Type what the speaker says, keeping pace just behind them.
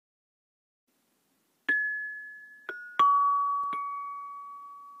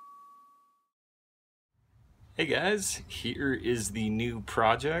Hey guys, here is the new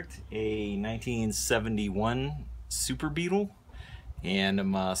project, a 1971 Super Beetle, and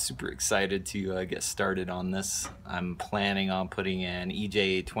I'm super excited to get started on this. I'm planning on putting an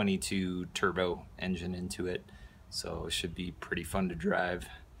EJ22 turbo engine into it, so it should be pretty fun to drive.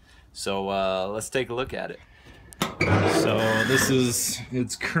 So let's take a look at it. So this is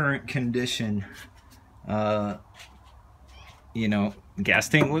its current condition. You know, gas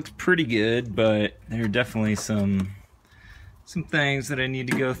tank looks pretty good, but there are definitely some things that I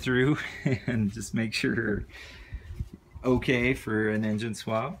need to go through and just make sure okay for an engine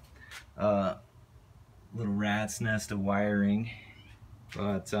swap. Little rat's nest of wiring,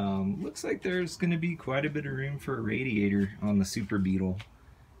 but looks like there's going to be quite a bit of room for a radiator on the Super Beetle.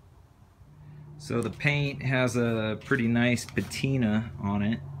 So the paint has a pretty nice patina on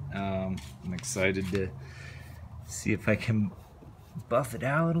it. I'm excited to see if I can buff it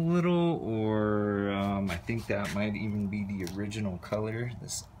out a little, or I think that might even be the original color,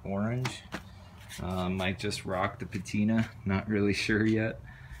 this orange. Might just rock the patina, not really sure yet,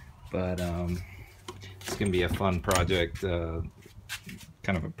 but it's gonna be a fun project,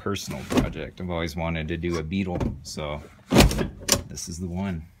 kind of a personal project. I've always wanted to do a Beetle, so this is the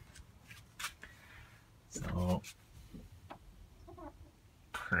one. So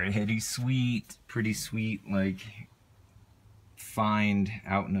pretty sweet, like find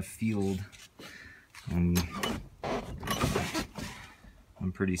out in a field. I'm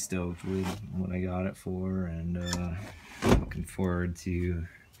pretty stoked with what I got it for, and looking forward to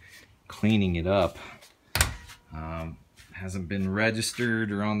cleaning it up. Hasn't been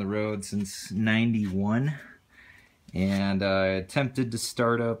registered or on the road since '91, and I attempted to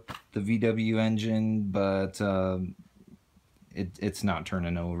start up the VW engine, but it's not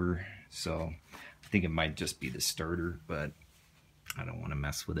turning over, so I think it might just be the starter, but I don't want to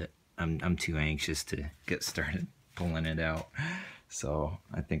mess with it. I'm too anxious to get started pulling it out. So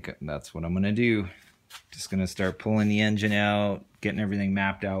I think that's what I'm gonna do. Just gonna start pulling the engine out, getting everything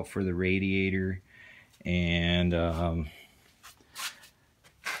mapped out for the radiator, and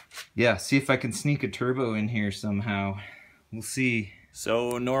yeah, see if I can sneak a turbo in here somehow. We'll see.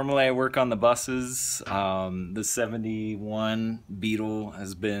 So normally I work on the buses. The 71 Beetle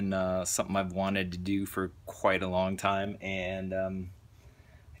has been something I've wanted to do for quite a long time, and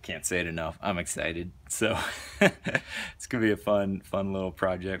I can't say it enough. I'm excited. So it's gonna be a fun little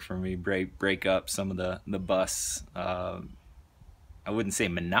project for me. Break up some of the bus. I wouldn't say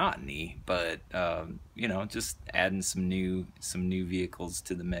monotony, but you know, just adding some new vehicles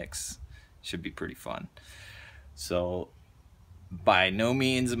to the mix should be pretty fun. So by no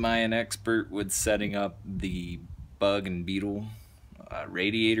means am I an expert with setting up the Bug and Beetle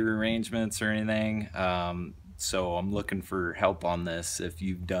radiator arrangements or anything. So I'm looking for help on this. If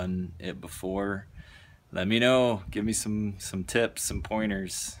you've done it before, let me know. Give me some tips, some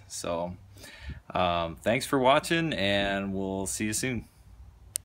pointers. So thanks for watching, and we'll see you soon.